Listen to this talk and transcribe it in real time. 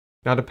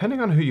Now, depending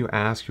on who you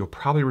ask, you'll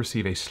probably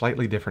receive a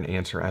slightly different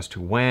answer as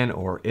to when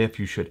or if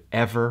you should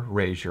ever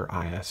raise your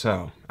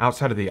ISO,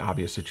 outside of the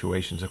obvious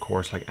situations, of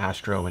course, like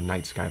astro and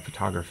night sky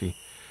photography.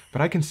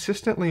 But I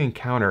consistently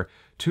encounter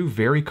two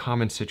very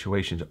common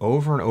situations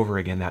over and over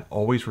again that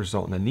always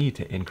result in the need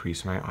to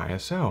increase my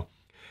ISO.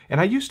 And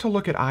I used to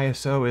look at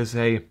ISO as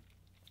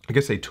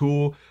a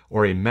tool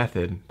or a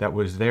method that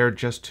was there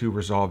just to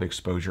resolve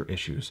exposure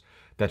issues,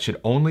 that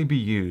should only be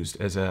used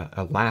as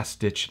a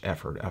last-ditch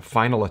effort, a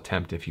final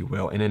attempt, if you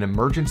will, in an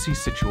emergency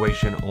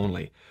situation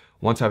only,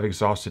 once I've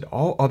exhausted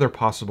all other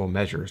possible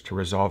measures to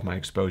resolve my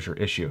exposure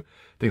issue.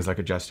 Things like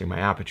adjusting my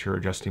aperture,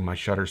 adjusting my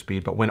shutter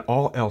speed, but when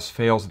all else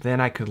fails,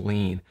 then I could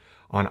lean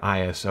on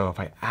ISO if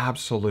I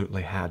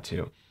absolutely had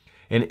to.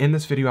 And in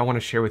this video, I want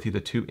to share with you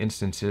the two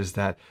instances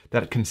that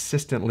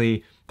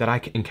consistently, that I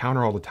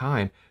encounter all the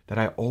time, that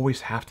I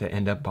always have to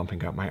end up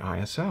bumping up my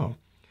ISO.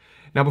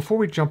 Now, before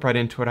we jump right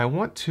into it, I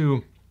want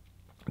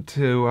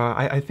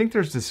I think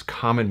there's this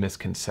common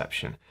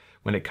misconception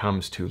when it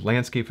comes to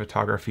landscape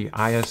photography,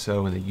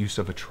 ISO, and the use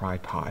of a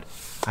tripod.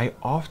 I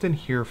often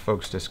hear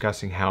folks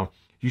discussing how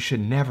you should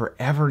never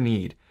ever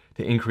need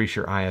to increase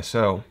your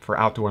ISO for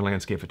outdoor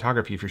landscape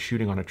photography if you're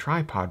shooting on a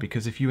tripod,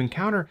 because if you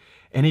encounter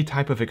any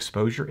type of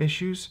exposure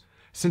issues,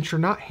 since you're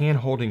not hand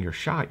holding your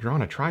shot, you're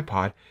on a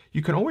tripod,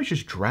 you can always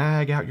just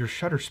drag out your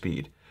shutter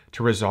speed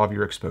to resolve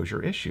your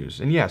exposure issues.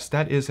 And yes,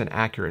 that is an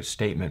accurate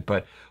statement,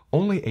 but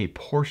only a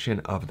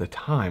portion of the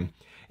time.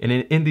 And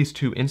in these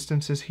two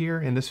instances here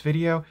in this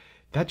video,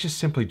 that just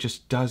simply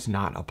does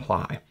not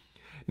apply.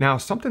 Now,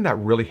 something that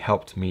really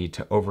helped me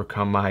to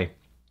overcome my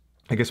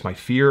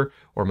fear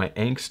or my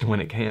angst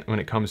when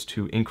it comes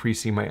to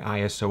increasing my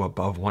ISO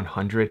above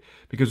 100,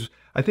 because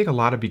I think a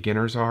lot of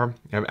beginners are,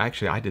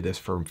 actually I did this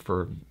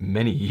for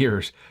many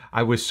years.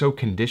 I was so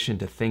conditioned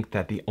to think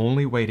that the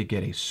only way to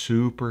get a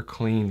super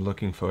clean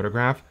looking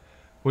photograph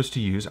was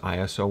to use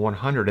ISO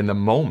 100. And the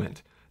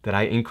moment that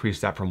I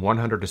increased that from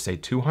 100 to say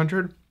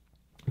 200,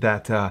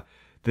 that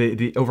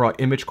the overall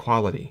image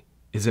quality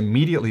is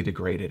immediately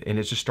degraded, and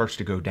it just starts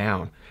to go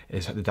down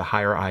as the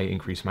higher I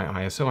increase my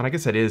ISO. And I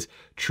guess that is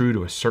true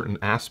to a certain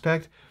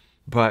aspect,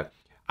 but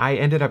I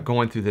ended up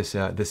going through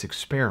this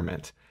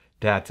experiment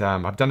that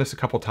I've done this a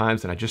couple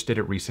times, and I just did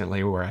it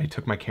recently, where I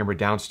took my camera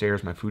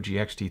downstairs, my Fuji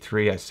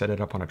X-T3, I set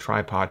it up on a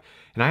tripod,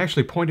 and I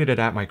actually pointed it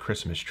at my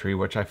Christmas tree,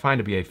 which I find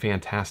to be a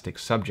fantastic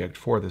subject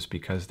for this,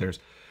 because there's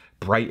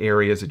bright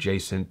areas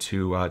adjacent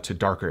to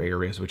darker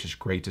areas, which is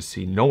great to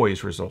see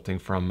noise resulting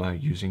from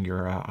using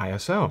your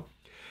ISO.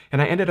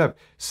 And I ended up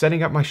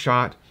setting up my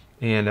shot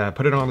and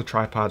put it on the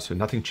tripod, so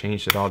nothing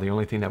changed at all. The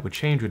only thing that would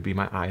change would be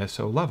my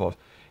ISO level.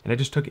 And I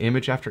just took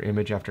image after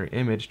image after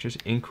image,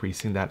 just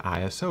increasing that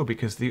ISO,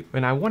 because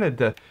I wanted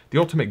the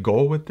ultimate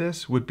goal with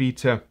this would be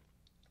to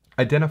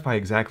identify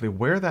exactly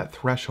where that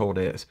threshold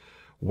is.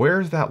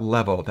 Where's that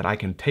level that I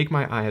can take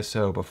my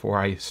ISO before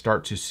I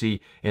start to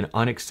see an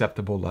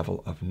unacceptable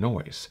level of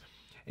noise?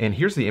 And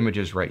here's the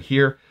images right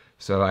here.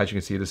 So as you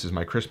can see, this is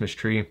my Christmas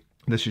tree.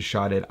 This is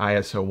shot at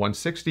ISO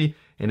 160,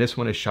 and this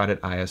one is shot at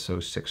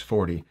ISO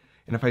 640.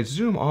 And if I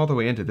zoom all the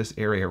way into this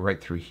area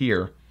right through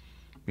here,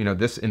 you know,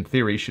 this in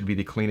theory should be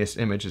the cleanest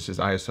image. This is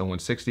ISO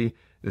 160,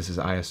 this is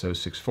ISO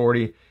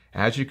 640.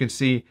 As you can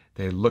see,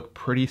 they look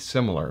pretty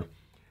similar.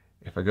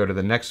 If I go to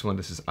the next one,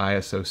 this is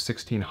ISO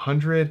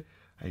 1600.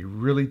 I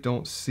really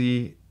don't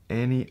see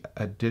any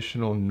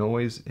additional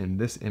noise in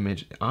this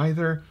image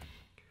either.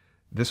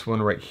 This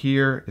one right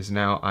here is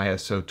now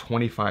ISO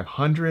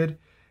 2500.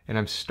 And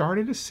I'm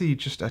starting to see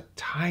just a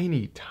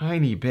tiny,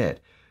 tiny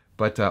bit.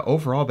 But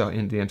overall, the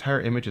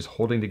entire image is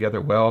holding together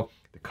well.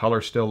 The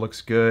color still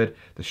looks good.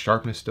 The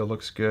sharpness still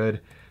looks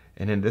good.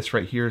 And then this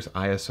right here is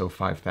ISO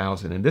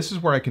 5000. And this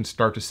is where I can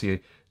start to see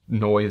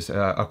noise,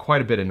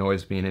 quite a bit of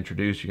noise being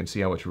introduced. You can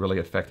see how it's really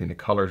affecting the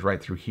colors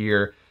right through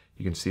here.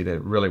 You can see that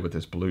really with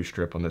this blue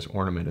strip on this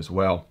ornament as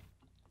well.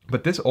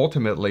 But this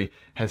ultimately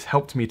has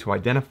helped me to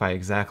identify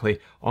exactly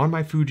on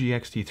my Fuji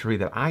X-T3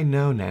 that I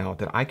know now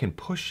that I can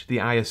push the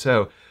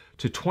ISO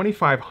to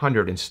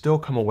 2500 and still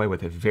come away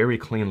with a very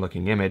clean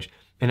looking image.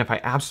 And if I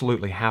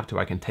absolutely have to,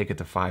 I can take it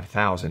to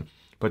 5000.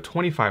 But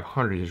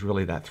 2500 is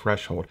really that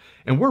threshold.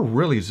 And we're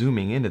really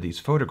zooming into these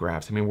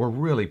photographs. I mean, we're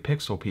really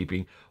pixel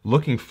peeping,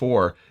 looking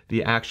for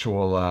the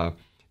actual,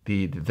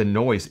 the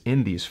noise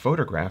in these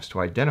photographs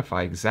to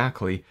identify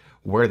exactly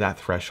where that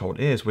threshold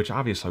is, which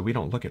obviously we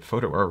don't look at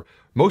or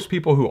most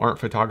people who aren't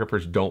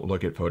photographers don't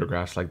look at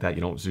photographs like that.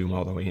 You don't zoom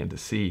all the way in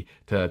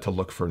to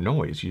look for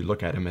noise. You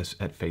look at them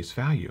at face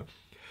value.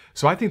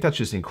 So I think that's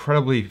just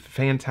incredibly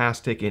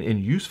fantastic and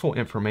useful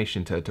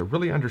information to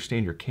really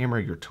understand your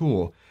camera, your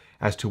tool,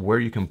 as to where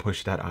you can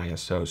push that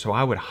ISO. So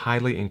I would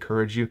highly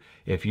encourage you,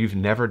 if you've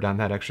never done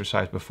that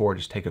exercise before,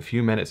 just take a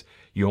few minutes.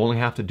 You only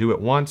have to do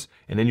it once,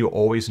 and then you'll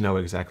always know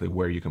exactly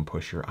where you can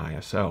push your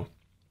ISO.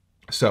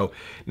 So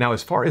now,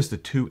 as far as the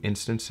two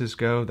instances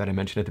go that I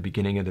mentioned at the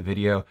beginning of the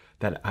video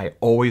that I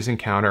always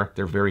encounter,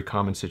 they're very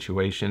common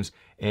situations,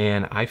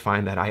 and I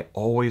find that I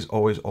always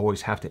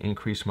have to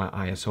increase my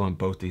ISO in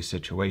both these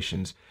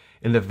situations.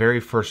 And the very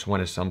first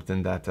one is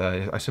something that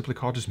I simply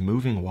call just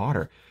moving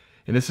water.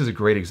 And this is a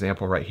great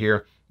example right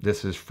here.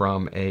 This is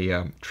from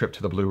a trip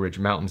to the Blue Ridge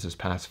Mountains this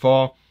past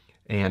fall.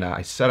 And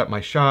I set up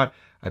my shot.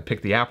 I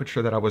picked the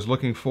aperture that I was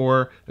looking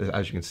for.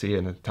 As you can see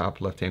in the top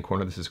left-hand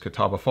corner, this is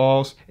Catawba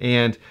Falls.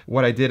 And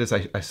what I did is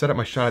I set up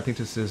my shot. I think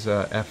this is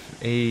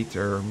f8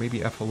 or maybe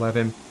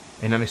f11.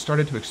 And then I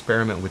started to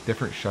experiment with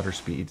different shutter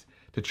speeds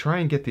to try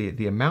and get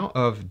the amount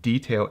of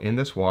detail in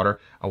this water.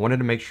 I wanted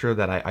to make sure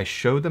that I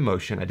showed the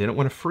motion. I didn't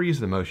want to freeze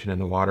the motion in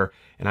the water.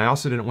 And I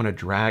also didn't want to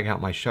drag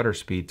out my shutter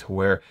speed to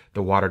where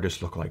the water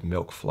just looked like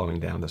milk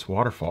flowing down this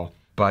waterfall.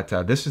 But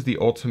this is the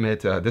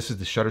ultimate, this is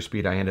the shutter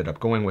speed I ended up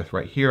going with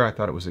right here. I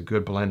thought it was a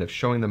good blend of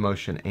showing the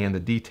motion and the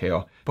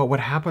detail. But what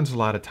happens a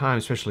lot of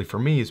times, especially for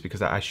me, is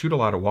because I shoot a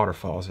lot of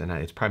waterfalls, and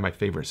it's probably my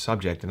favorite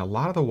subject. And a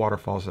lot of the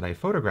waterfalls that I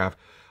photograph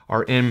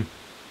are in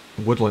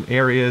woodland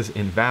areas,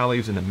 in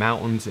valleys, in the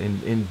mountains,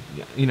 in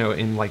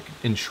like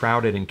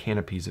enshrouded in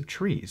canopies of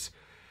trees,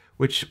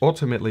 which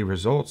ultimately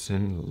results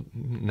in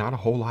not a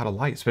whole lot of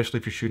light, especially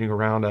if you're shooting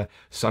around a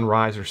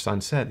sunrise or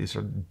sunset. These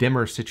are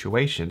dimmer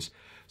situations.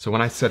 So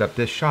when I set up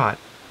this shot,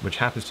 which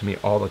happens to me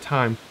all the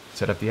time,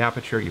 set up the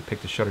aperture, you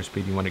pick the shutter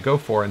speed you want to go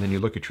for, and then you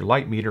look at your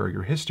light meter or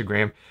your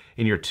histogram,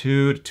 and you're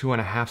 2 to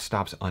 2.5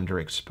 stops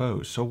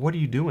underexposed. So what do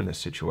you do in this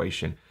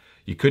situation?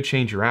 You could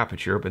change your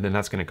aperture, but then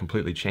that's going to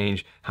completely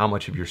change how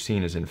much of your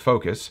scene is in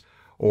focus.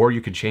 Or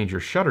you could change your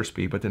shutter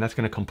speed, but then that's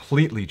going to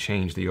completely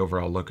change the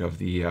overall look of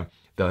the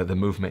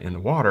movement in the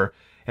water.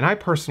 And I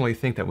personally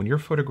think that when you're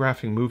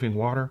photographing moving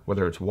water,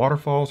 whether it's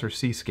waterfalls or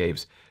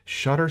seascapes,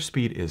 shutter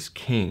speed is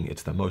king.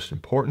 It's the most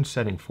important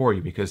setting for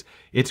you because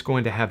it's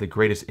going to have the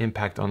greatest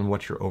impact on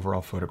what your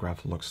overall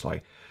photograph looks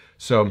like.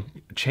 So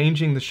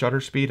changing the shutter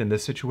speed in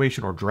this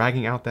situation or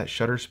dragging out that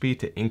shutter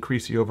speed to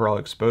increase the overall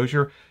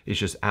exposure is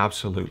just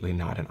absolutely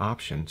not an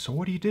option. So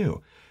what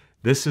do?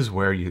 This is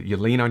where you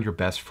lean on your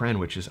best friend,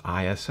 which is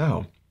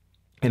ISO.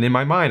 And in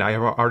my mind, I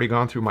have already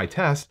gone through my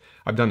test.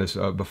 I've done this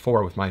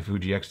before with my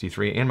Fuji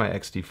X-T3 and my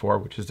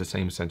X-T4, which is the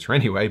same sensor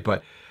anyway,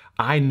 but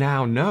I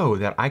now know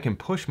that I can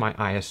push my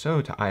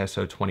ISO to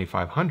ISO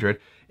 2500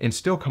 and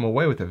still come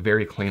away with a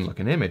very clean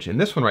looking image. And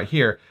this one right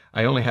here,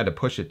 I only had to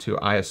push it to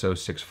ISO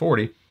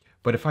 640,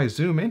 but if I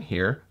zoom in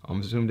here,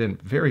 I'm zoomed in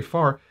very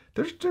far,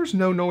 there's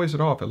no noise at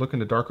all. If I look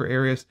into darker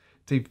areas,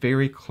 it's a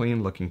very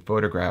clean looking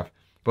photograph.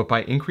 But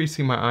by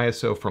increasing my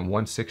ISO from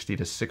 160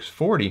 to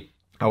 640,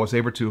 I was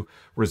able to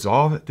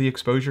resolve the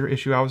exposure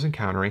issue I was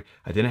encountering.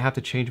 I didn't have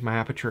to change my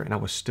aperture, and I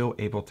was still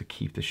able to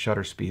keep the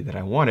shutter speed that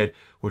I wanted,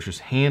 which was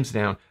hands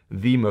down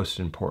the most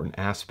important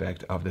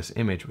aspect of this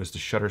image, was the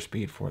shutter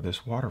speed for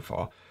this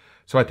waterfall.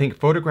 So I think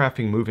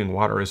photographing moving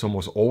water is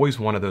almost always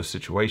one of those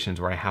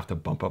situations where I have to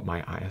bump up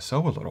my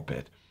ISO a little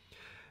bit.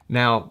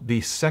 Now,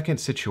 the second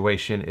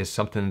situation is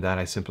something that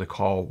I simply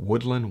call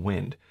woodland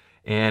wind.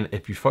 And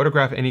if you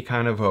photograph any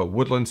kind of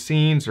woodland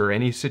scenes or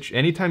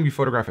anytime you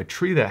photograph a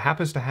tree that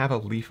happens to have a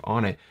leaf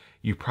on it,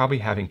 you probably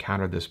have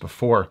encountered this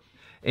before.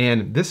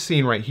 And this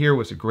scene right here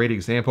was a great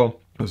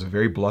example. It was a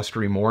very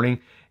blustery morning,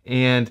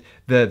 and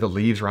the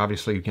leaves were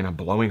obviously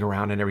blowing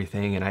around and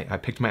everything. And I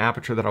picked my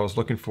aperture that I was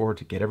looking for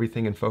to get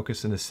everything in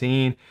focus in the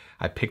scene.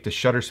 I picked the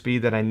shutter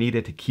speed that I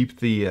needed to keep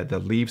the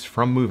leaves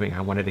from moving.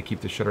 I wanted to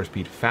keep the shutter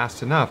speed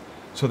fast enough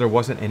so there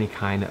wasn't any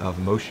kind of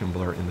motion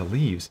blur in the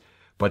leaves.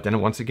 But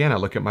then once again, I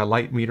look at my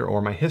light meter or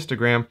my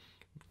histogram,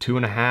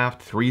 2.5,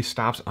 3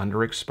 stops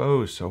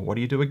underexposed. So what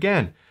do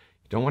again?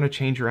 You don't want to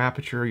change your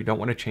aperture. You don't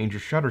want to change your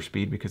shutter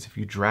speed, because if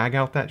you drag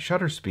out that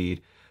shutter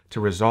speed to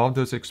resolve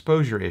those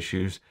exposure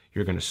issues,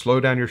 you're going to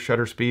slow down your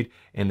shutter speed,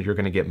 and you're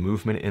going to get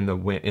movement in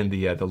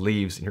the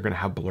leaves, and you're going to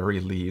have blurry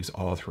leaves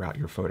all throughout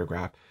your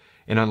photograph.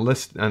 And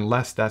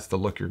unless that's the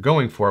look you're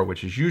going for,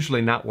 which is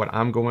usually not what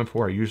I'm going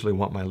for, I usually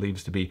want my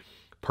leaves to be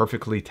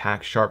perfectly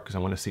tack sharp because I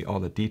want to see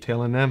all the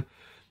detail in them.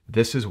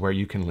 This is where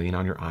you can lean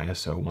on your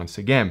ISO once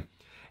again.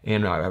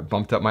 And I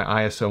bumped up my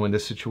ISO in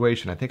this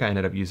situation. I think I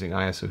ended up using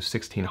ISO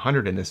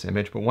 1600 in this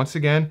image, but once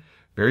again,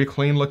 very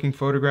clean looking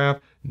photograph,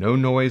 no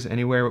noise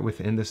anywhere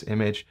within this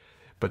image.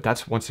 But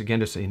that's once again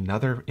just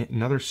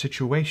another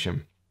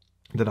situation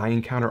that I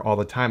encounter all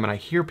the time. And I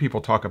hear people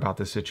talk about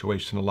this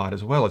situation a lot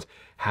as well, is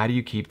how do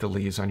you keep the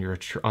leaves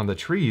on the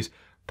trees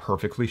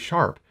perfectly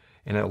sharp?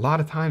 And a lot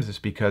of times it's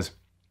because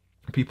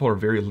people are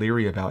very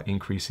leery about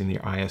increasing the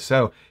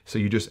ISO, so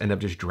you just end up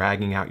just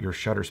dragging out your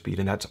shutter speed,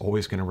 and that's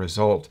always going to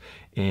result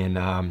in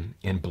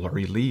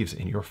blurry leaves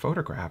in your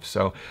photograph.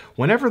 So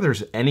whenever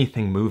there's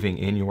anything moving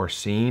in your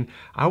scene,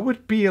 I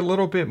would be a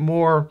little bit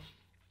more,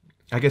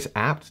 I guess,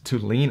 apt to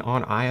lean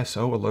on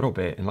ISO a little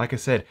bit. And like I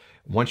said,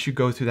 once you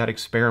go through that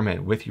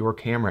experiment with your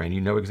camera and you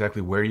know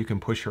exactly where you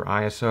can push your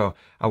ISO,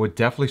 I would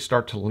definitely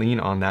start to lean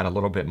on that a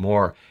little bit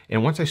more.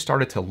 And once I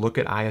started to look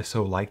at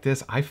ISO like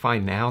this, I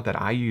find now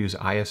that I use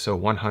ISO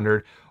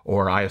 100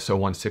 or ISO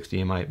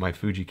 160 in my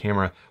Fuji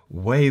camera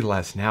way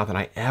less now than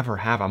I ever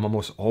have. I'm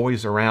almost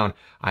always around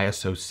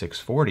ISO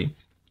 640.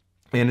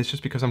 And it's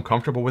just because I'm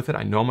comfortable with it.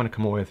 I know I'm going to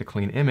come away with a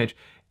clean image,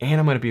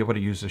 and I'm going to be able to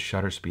use the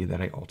shutter speed that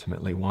I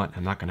ultimately want.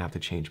 I'm not going to have to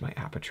change my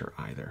aperture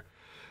either.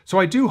 So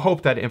I do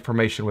hope that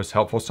information was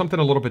helpful. Something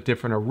a little bit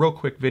different, a real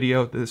quick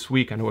video this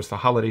week. I know it's the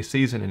holiday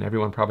season and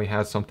everyone probably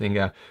has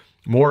something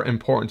more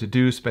important to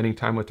do, spending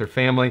time with their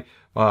family,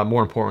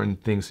 more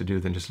important things to do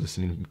than just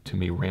listening to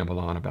me ramble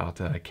on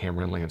about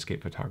camera and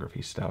landscape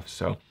photography stuff.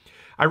 So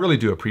I really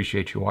do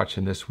appreciate you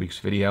watching this week's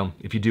video.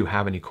 If you do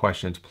have any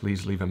questions,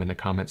 please leave them in the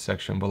comments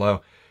section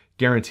below.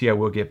 Guarantee I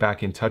will get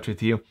back in touch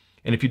with you.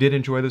 And if you did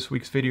enjoy this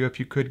week's video, if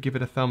you could give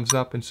it a thumbs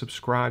up and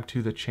subscribe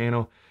to the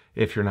channel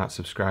if you're not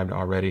subscribed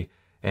already.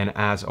 And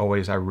as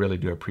always, I really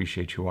do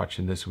appreciate you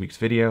watching this week's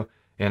video,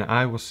 and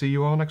I will see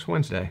you all next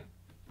Wednesday.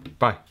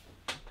 Bye.